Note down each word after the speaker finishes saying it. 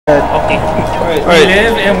Okay. All right. We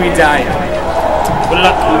live and we die.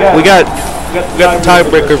 We got the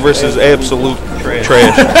tiebreaker versus absolute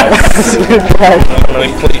trash.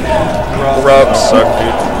 Rob suck,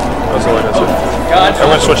 dude. That's all I gotta say. I'm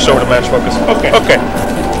gonna switch over to match focus. Okay.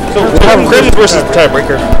 So CRimZ versus the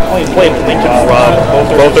tiebreaker. Playing Lincoln Rob.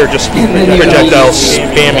 Both are just projectile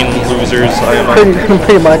spamming losers.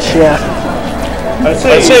 Pretty much, yeah. I'd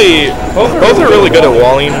say both are really good at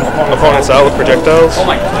walling opponents out with projectiles.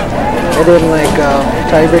 And then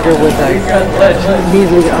tiebreaker with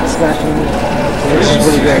easily up smashing me, which is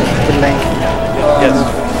really great for Link. Yes.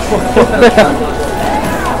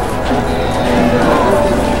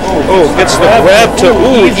 Oh, gets the grab to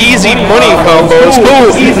easy money combos.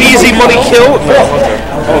 Easy money kill.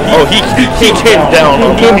 Oh, he came down.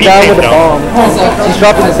 He came down with a bomb. He's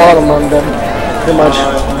dropping the bottom on them, pretty much.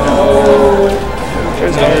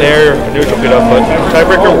 There's in there, neutral beat up, but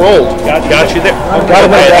tiebreaker rolled. Got you there. How'd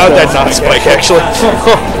that not spike, actually?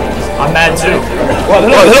 I'm mad too. Wow,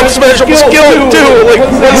 that up smash almost killed too. Like,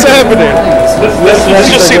 what's happening? This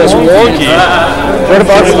just seems wonky. What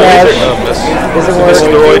about smash? Missed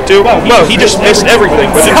the Roy too. No, he just missed everything,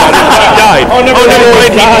 but he died. Oh, never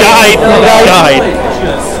mind, he died.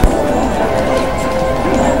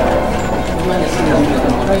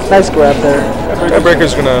 Nice grab there.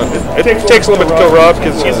 Tiebreaker's gonna. It takes a little bit to kill Rob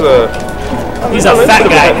because he's a fat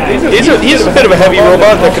guy. He's a bit of a heavy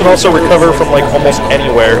robot that can also recover from like almost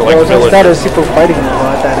anywhere, like It's not a super fighting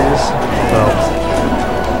robot, that is. No.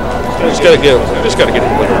 You just gotta get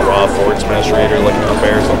like a raw forward smash raider, like a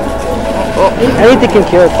bear or something. Oh. Anything can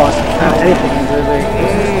kill possibly. Anything really.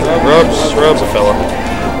 Rob's a fella.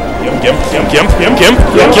 Gimp.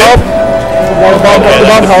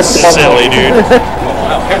 Silly dude.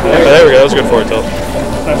 There we go. That was good for it, though.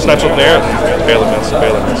 Snatch up there. Barely missed.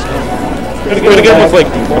 Good again with like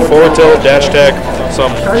forward tilt, dash tag, some.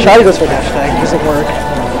 Shotty goes for dash tag. Doesn't work.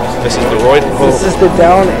 This is the Roy. This is the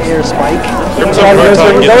down air spike. CRimZ having a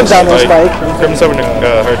hard time getting the spike. CRimZ having a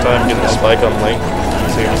hard time getting the spike on Link.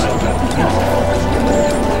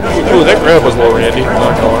 Ooh, that grab was low, Randy.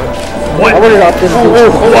 Not gonna lie. What? I would have opted to do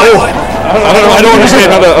What? I don't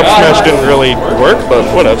understand how the up smash didn't really work, but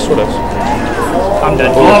what else? I'm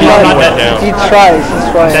dead. Oh, I'm not dead. Down. He's trying.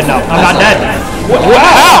 Dead now. I'm not dead.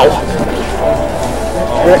 How?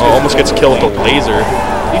 Oh, almost gets killed with a laser.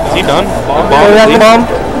 Is he done? Bomb?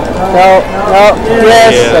 No.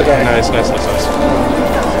 Yes. Yeah, Okay. Nice. Nice shit.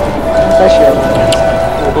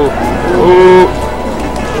 Ooh.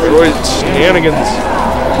 Roy shenanigans.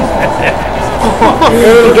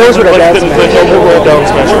 He goes with a down smash. The down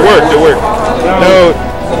smash. It worked. No.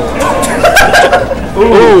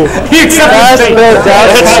 Ooh. He accepted fate.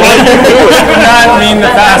 That's how you do it. I did not mean the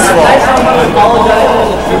fastball.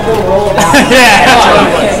 Yeah.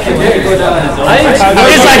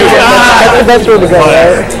 It's like, that's the best way to go,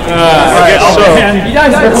 right? Alright, so.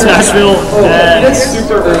 Smashville.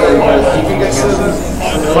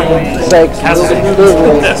 It's like, that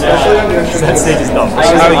stage is dumb.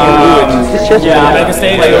 How do you do it? Make a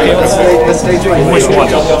stage. Which one?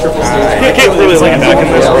 I can't really like back in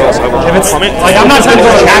this world. If it's like, I'm not trying to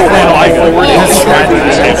go attack land on I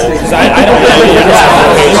don't really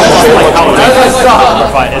like how it's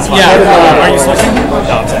fine. Yeah. Are you switching?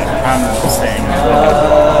 No, I'm staying.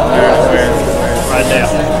 Right there.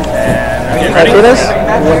 And ready?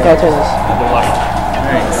 Cartoonist?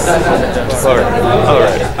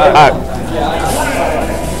 Alright.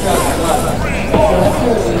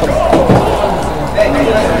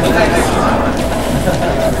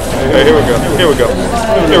 Okay, here we go.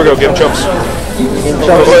 Game chumps.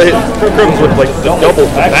 CRimZ with like the double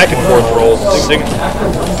back and forth roll signature.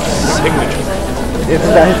 It's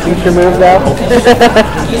that his signature move now.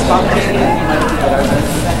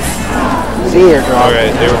 Zero drop.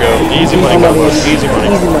 Alright, there we go. Easy money combos. Easy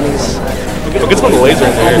monies. It gets on the laser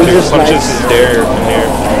in there. It punches there and there.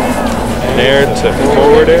 And there to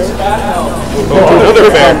forward air. Oh,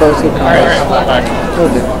 another bear. Alright.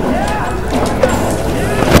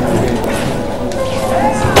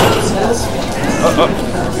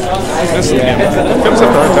 This again. Comes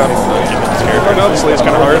up hard time. Obviously, it's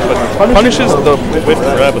kind of hard, but punishes the whip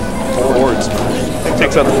grab with forwards.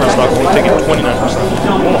 Takes out the front stock, only taking 29%.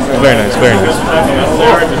 Very nice.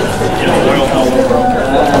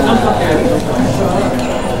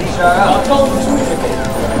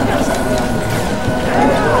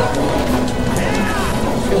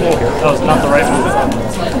 That was not the right move.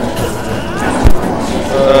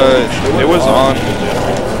 It was on.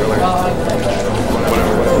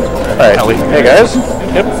 Alright, hey guys.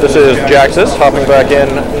 Yep, this is Jaxus hopping back in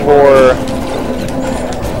for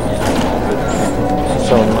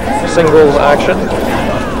some singles action.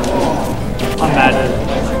 I'm mad at it.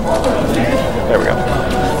 There we go.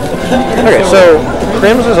 Okay, so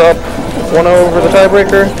CRimZ is up 1-0 over the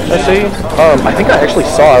tiebreaker, I see. I think I actually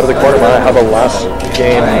saw out of the corner of my eye how the last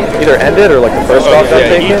game either ended or like the first stock got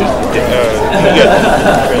taken.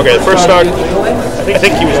 Okay, the first stock, I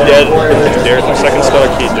think he was dead. The second stock,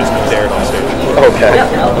 he just dared on stage. Okay.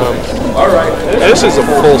 This is a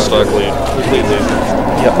full stock lead.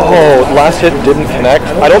 Yeah. Oh, last hit didn't connect.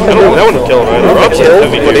 I don't think that wouldn't have killed him.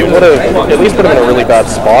 But it would have at least put him in a really bad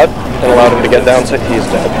spot and allowed him to get down so he's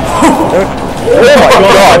dead. Oh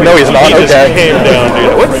my god, no he's not. He just Okay. came down,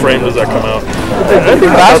 dude. What frame does that come out?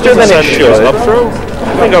 Faster than it should. Up throw?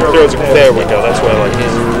 I think up throw is, there we go, that's what I like.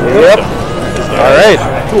 Yep. Alright.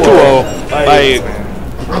 2-0 by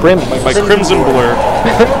CRimZ. Crimson Blur.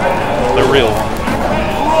 They're real.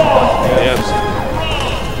 Yes.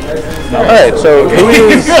 Alright, so who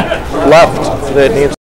is left that needs